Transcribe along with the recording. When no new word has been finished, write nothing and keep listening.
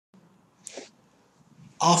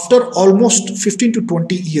After almost 15 to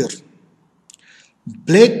 20 years,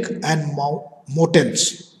 Blake and Mouton,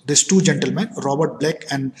 these two gentlemen, Robert Blake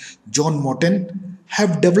and John Mouton,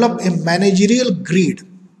 have developed a managerial grid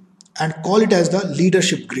and call it as the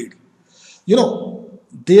leadership grid. You know,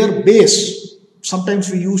 their base,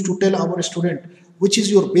 sometimes we used to tell our student, which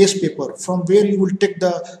is your base paper, from where you will take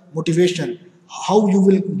the motivation, how you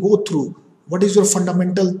will go through, what is your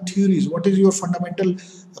fundamental theories, what is your fundamental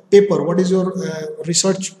paper, what is your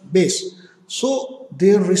research base. So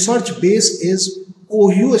their research base is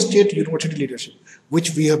Ohio State University leadership,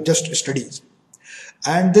 which we have just studied.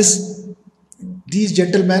 And these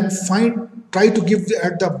gentlemen try to give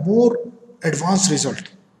the more advanced result.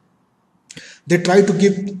 They try to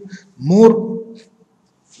give more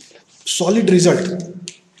solid result,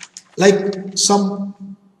 like some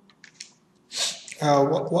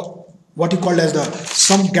what you call as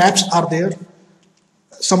some gaps are there,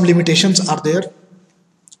 some limitations are there.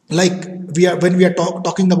 Like when we are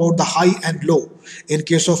talking about the high and low in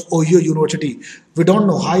case of Ohio University, we don't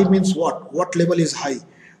know high means what level is high,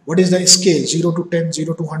 what is the scale, 0 to 10,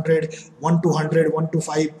 0 to 100, 1 to 100, 1 to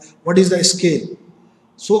 5, what is the scale.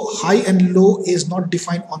 So high and low is not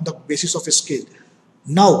defined on the basis of a scale.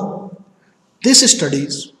 Now this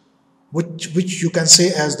studies which you can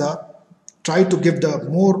say as try to give the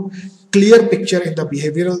more clear picture in the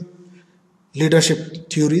behavioral leadership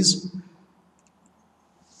theories,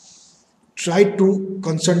 try to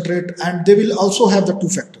concentrate, and they will also have the two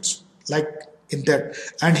factors like in that.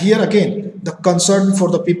 And here again, the concern for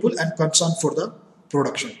the people and concern for the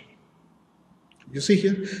production. You see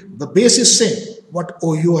here, the base is same what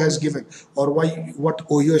Ohio has given or what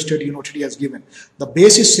Ohio State University has given. The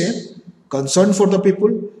base is same, concern for the people,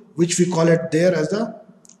 which we call it there as the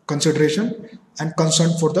consideration, and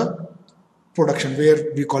concern for the production,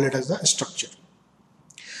 where we call it as the structure.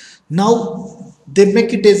 Now they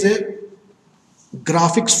make it as a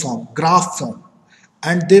graphics form, graph form,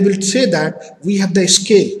 and they will say that we have the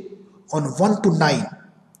scale on 1 to 9.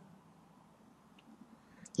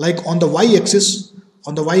 Like on the y-axis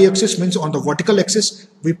means on the vertical axis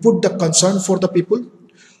we put the concern for the people,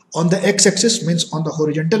 on the x-axis means on the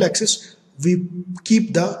horizontal axis we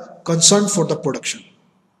keep the concern for the production,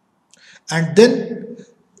 and then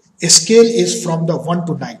a scale is from the 1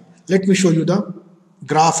 to 9. Let me show you the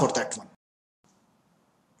graph for that one.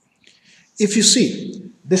 If you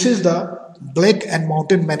see, this is the Blake and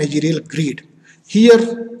Mouton Managerial Grid.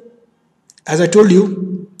 Here, as I told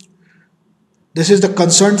you, this is the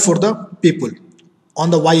concern for the people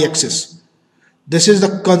on the y-axis. This is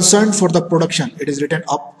the concern for the production. It is written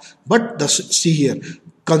up, but see here,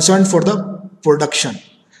 concern for the production.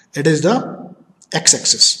 It is the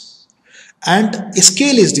x-axis. And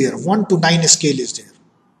scale is there, 1 to 9 scale is there.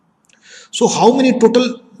 So how many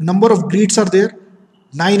total number of grids are there?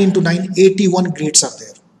 9 into 9, 81 grids are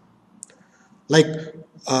there. Like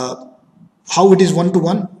how it is 1 to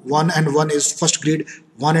 1, 1 and 1 is first grid,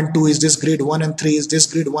 1 and 2 is this grid, 1 and 3 is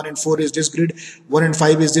this grid, 1 and 4 is this grid, 1 and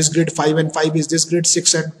 5 is this grid, 5 and 5 is this grid,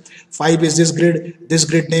 6 and 5 is this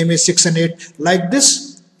grid name is 6 and 8. Like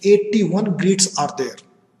this 81 grids are there.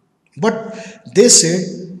 But they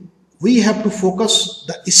said we have to focus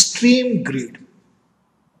the extreme grid.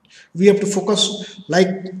 We have to focus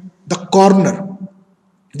like the corner.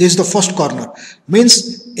 This is the first corner,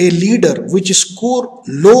 means a leader which score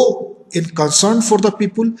low in concern for the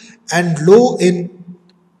people and low in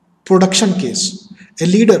production case. A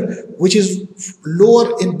leader which is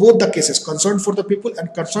lower in both the cases, concern for the people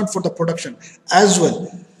and concern for the production as well.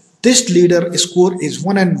 This leader score is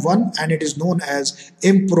 1 and 1, and it is known as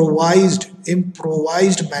improvised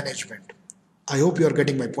management. I hope you are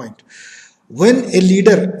getting my point. When a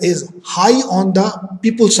leader is high on the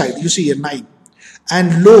people side, you see here 9,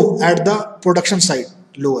 and low at the production side,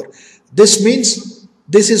 lower. This means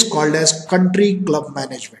this is called as country club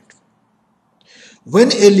management.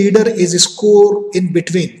 When a leader is score in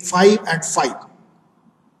between 5 and 5,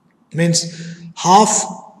 means half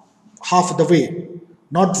the way,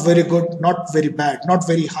 not very good, not very bad, not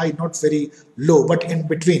very high, not very low, but in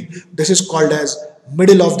between. This is called as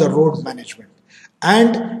middle of the road management.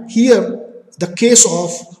 And here the case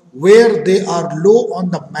of where they are low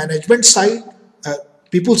on the management side,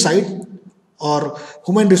 people side or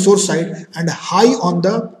human resource side, and high on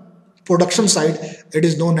the production side, it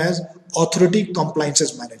is known as authority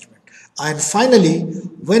compliances management. And finally,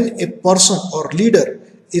 when a person or leader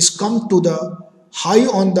is come to the high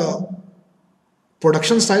on the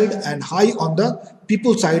production side and high on the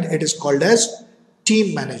people side, it is called as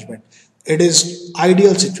team management. It is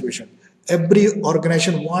ideal situation. Every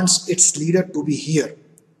organization wants its leader to be here.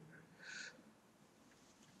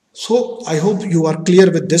 So So I hope you are clear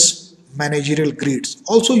with this managerial grids.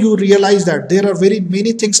 Also, you realize that there are very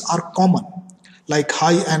many things are common, like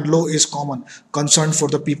high and low is common, concern for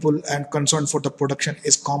the people and concern for the production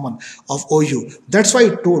is common of OU. That's why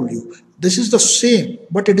I told you this is the same,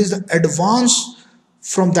 but it is the advance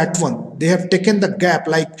from that one. They have taken the gap,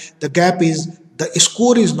 like the gap is the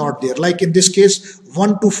score is not there. Like in this case,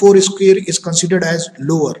 1 to 4 square is considered as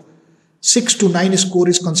lower, 6 to 9 score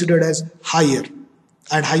is considered as higher,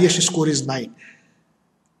 and highest score is 9.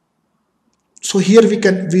 So here we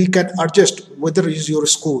can adjust whether is your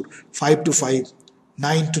score 5 to 5,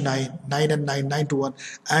 9 to 9, 9 and 9, 9 to 1,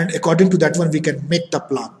 and according to that one we can make the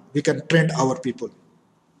plan. We can train our people,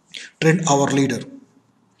 train our leader.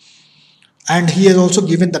 And he has also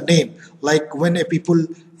given the name, like when a people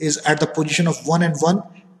is at the position of 1 and 1,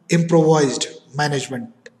 improvised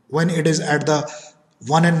management. When it is at the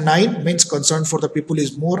 1 and 9, means concern for the people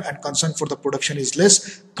is more and concern for the production is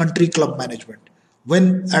less, country club management.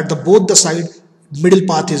 When at the both the side, middle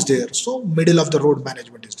path is there, so middle of the road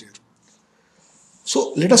management is there.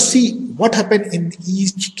 So let us see what happened in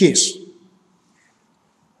each case.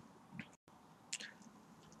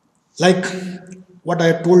 Like what I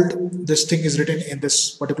have told, this thing is written in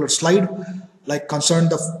this particular slide. Like concern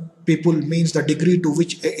the people means the degree to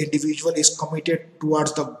which an individual is committed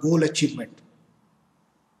towards the goal achievement.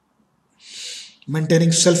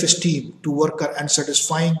 Maintaining self-esteem to worker and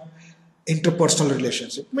satisfying interpersonal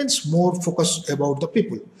relations. It means more focus about the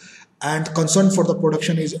people. And concern for the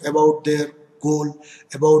production is about their goal,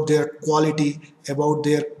 about their quality, about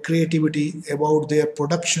their creativity, about their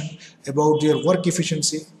production, about their work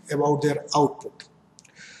efficiency, about their output.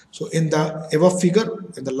 So in the above figure,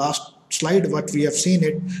 in the last slide, what we have seen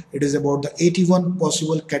it is about the 81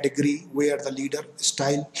 possible category where the leader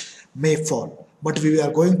style may fall. But we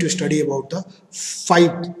are going to study about the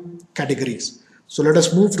 5 categories. So let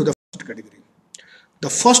us move to the first category. The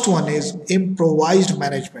first one is improvised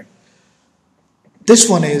management. This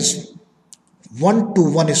one is 1 to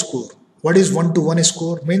 1 score. What is 1 to 1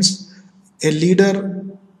 score? Means a leader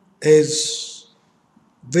is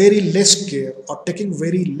very less care or taking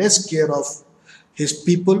very less care of his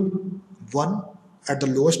people, 1 at the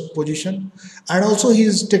lowest position, and also he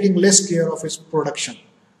is taking less care of his production,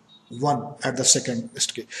 1 at the second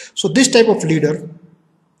scale. So this type of leader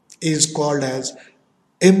is called as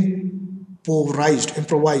improvised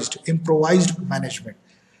management.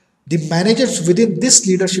 The managers within this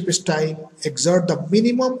leadership style exert the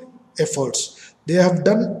minimum efforts. They have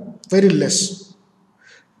done very less.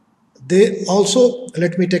 They also,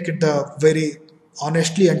 let me take it the very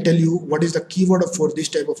honestly and tell you what is the keyword for this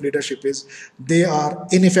type of leadership is they are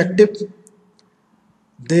ineffective.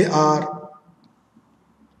 They are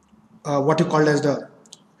what you call as the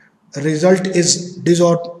result is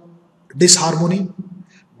disharmony,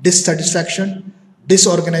 dissatisfaction,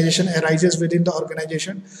 disorganization arises within the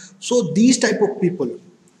organization. So these type of people,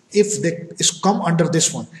 if they come under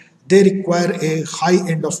this one, they require a high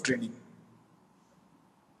end of training.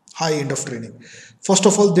 First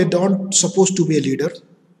of all, they don't supposed to be a leader.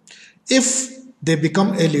 If they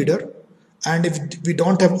become a leader and if we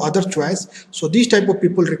don't have other choice, so these type of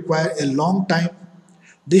people require a long time.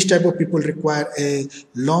 These type of people require a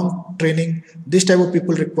long training. This type of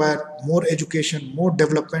people require more education, more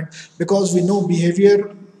development, because we know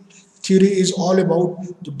behavior theory is all about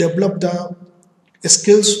to develop the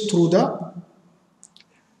skills through the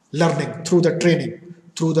learning, through the training,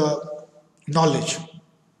 through the knowledge.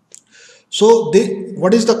 So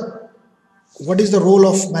what is the role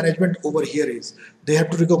of management over here is they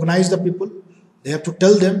have to recognize the people. They have to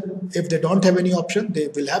tell them if they don't have any option, they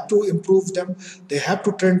will have to improve them. They have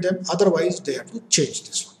to train them. Otherwise, they have to change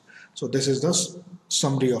this one. So this is the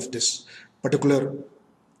summary of this particular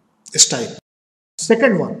style.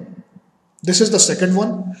 Second one. This is the second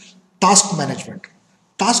one. Task management.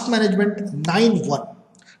 Task management 9-1.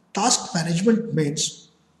 Task management means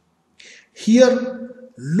here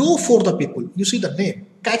low for the people. You see the name.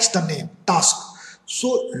 Catch the name. Task.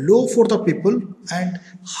 So low for the people and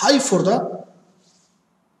high for the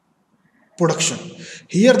production.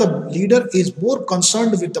 Here the leader is more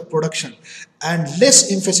concerned with the production and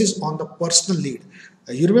less emphasis on the personal lead.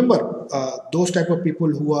 You remember those type of people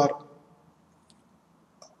who are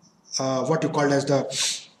what you call as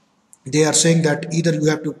they are saying that either you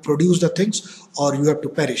have to produce the things or you have to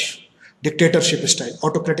perish. Dictatorship style,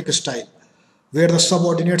 autocratic style, where the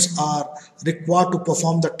subordinates are required to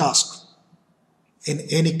perform the task in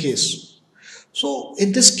any case. So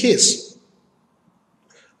in this case,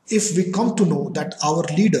 if we come to know that our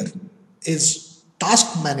leader is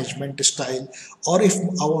task management style, or if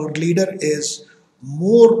our leader is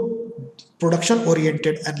more production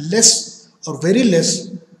oriented and less or very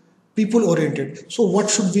less people oriented. So what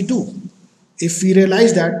should we do? If we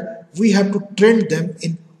realize that we have to train them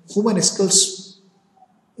in human skills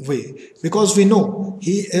way, because we know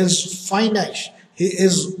he is finite, he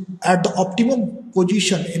is at the optimum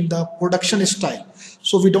position in the production style,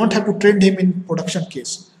 so we don't have to train him in production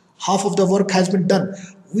case. Half of the work has been done.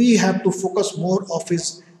 We have to focus more of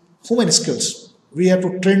his human skills. We have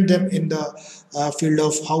to train them in the field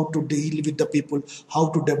of how to deal with the people, how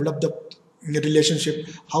to develop the relationship,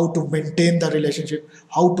 how to maintain the relationship,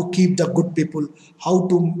 how to keep the good people, how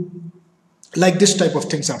to, like, this type of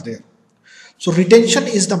things are there. So retention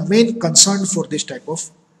is the main concern for this type of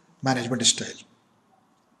management style.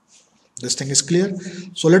 This thing is clear.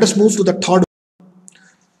 So let us move to the third.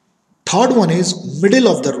 Third one is middle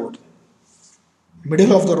of the road.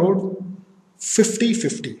 Middle of the road,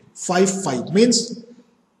 50-50, 5-5 means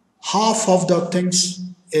half of the things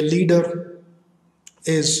a leader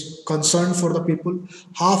is concerned for the people,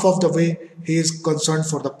 half of the way he is concerned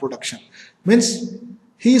for the production. Means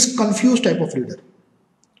he is confused type of leader.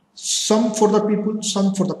 Some for the people,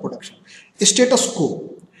 some for the production. Status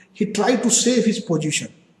quo. He tried to save his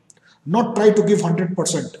position, not try to give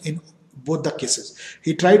 100% in both the cases.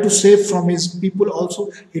 He tried to save from his people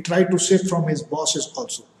also. He tried to save from his bosses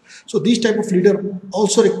also. So these type of leader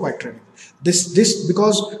also require training. This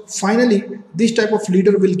because finally this type of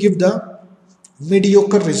leader will give the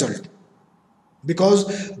mediocre result,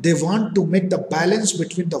 because they want to make the balance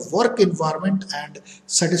between the work environment and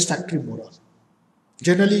satisfactory morale.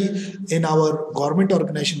 Generally, in our government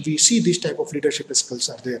organization, we see these type of leadership skills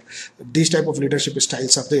are there. These type of leadership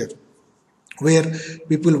styles are there, where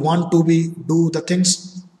people want to do the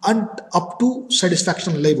things and up to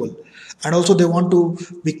satisfaction level, and also they want to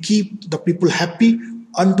keep the people happy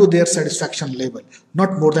unto their satisfaction level,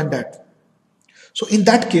 not more than that. So in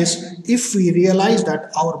that case, if we realize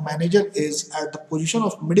that our manager is at the position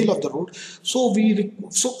of middle of the road,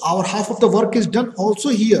 so our half of the work is done also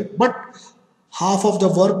here, but half of the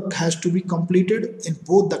work has to be completed in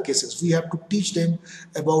both the cases. We have to teach them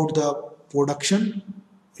about the production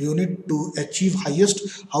unit to achieve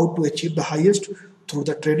highest, how to achieve the highest through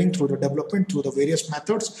the training, through the development, through the various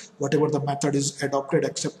methods, whatever the method is adopted,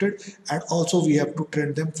 accepted, and also we have to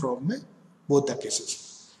train them from both the cases.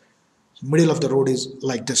 Middle of the road is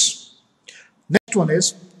like this. Next one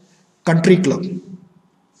is country club.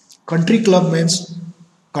 Country club means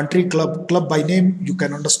club by name. You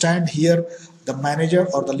can understand here the manager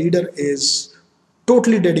or the leader is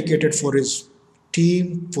totally dedicated for his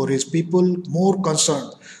team, for his people, more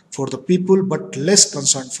concerned for the people but less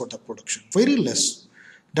concerned for the production, very less.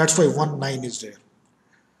 That's why 1-9 is there.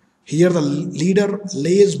 Here the leader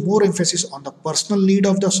lays more emphasis on the personal need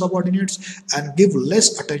of the subordinates and give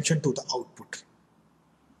less attention to the output.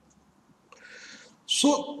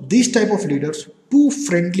 So these type of leaders, too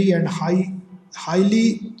friendly and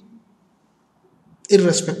highly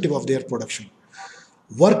irrespective of their production.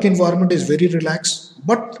 Work environment is very relaxed,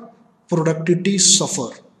 but productivity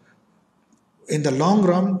suffer. In the long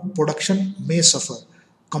run, production may suffer.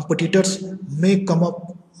 Competitors may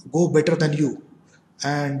go better than you,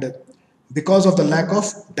 and because of the lack of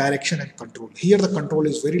direction and control. Here the control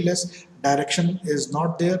is very less, direction is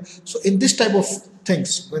not there. So in this type of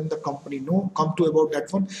things, when the company come to about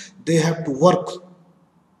that one, they have to work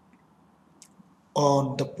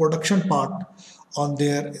on the production part, on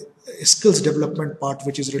their skills development part,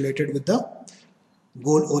 which is related with the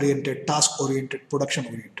goal oriented, task oriented, production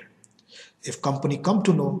oriented. If company come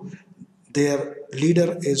to know their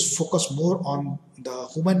leader is focused more on the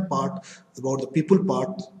human part, about the people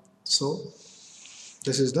part, so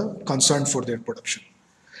this is the concern for their production.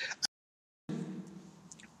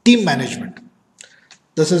 Team management.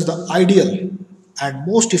 This is the ideal and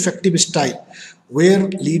most effective style where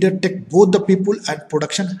leader take both the people and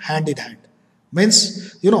production hand in hand.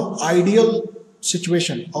 Means, ideal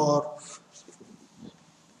situation or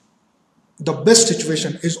the best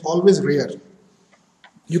situation is always rare.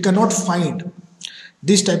 You cannot find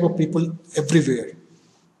this type of people everywhere,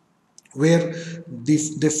 where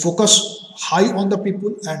they focus high on the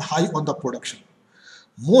people and high on the production.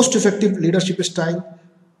 Most effective leadership style,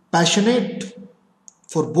 passionate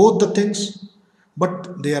for both the things,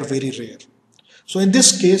 but they are very rare. So in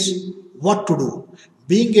this case, what to do?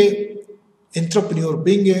 Being a entrepreneur,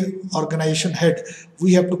 being a organization head,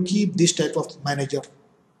 we have to keep this type of manager,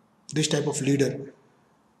 this type of leader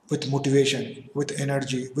with motivation, with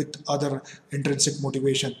energy, with other intrinsic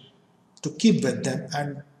motivation, to keep with them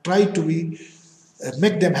and try to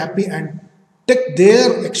make them happy and take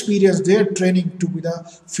their experience, their training to be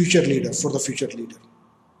the future leader, for the future leader.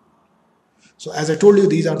 So as I told you,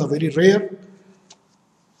 these are the very rare,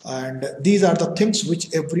 and these are the things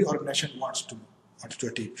which every organization wants to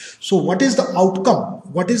achieve. So what is the outcome?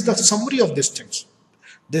 What is the summary of these things?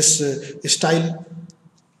 This style,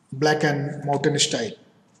 Blake and Mouton style.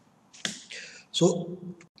 So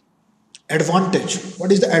advantage.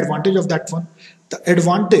 What is the advantage of that one? The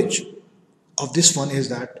advantage of this one is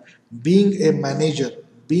that being a manager,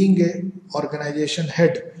 being a organization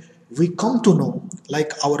head, we come to know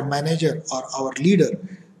like our manager or our leader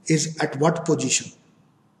is at what position,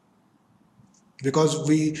 because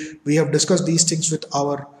we have discussed these things with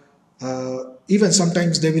our even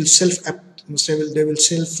sometimes they will self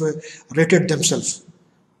rated themselves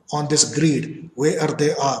on this grid, where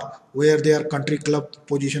they are country club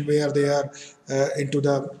position, where they are into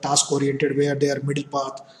the task oriented, where they are middle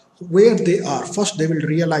path, where they are. First they will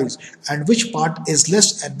realize and which part is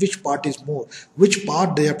less and which part is more, which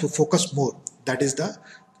part they have to focus more. That is the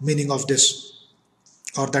meaning of this,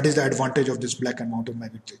 or that is the advantage of this Blake and Mouton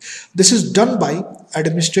Managerial. This is done by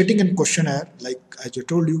administrating a questionnaire. Like as I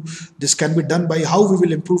told you, this can be done by how we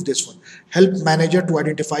will improve this one. Help manager to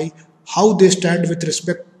identify how they stand with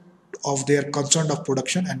respect of their concern of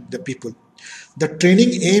production and the people. The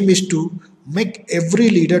training aim is to make every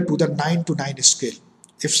leader to the 9 to 9 scale.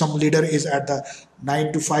 If some leader is at the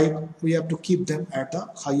 9 to 5, we have to keep them at the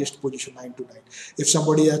highest position, 9 to 9. If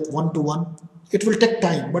somebody at 1 to 1, it will take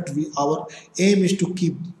time, but our aim is to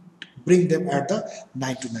bring them at the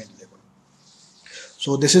 9 to 9 level.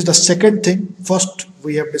 So this is the second thing. First,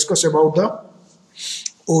 we have discussed about the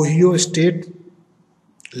Ohio State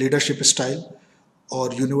leadership style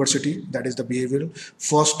or university, that is the behavioral.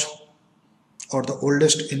 First, or the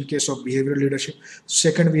oldest in case of behavioral leadership.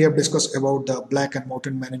 Second, we have discussed about the Blake and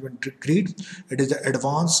Mouton Management Grid. It is the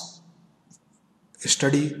advanced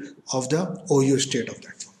study of the Ohio State of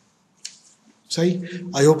that one. So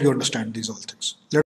I hope you understand these all things.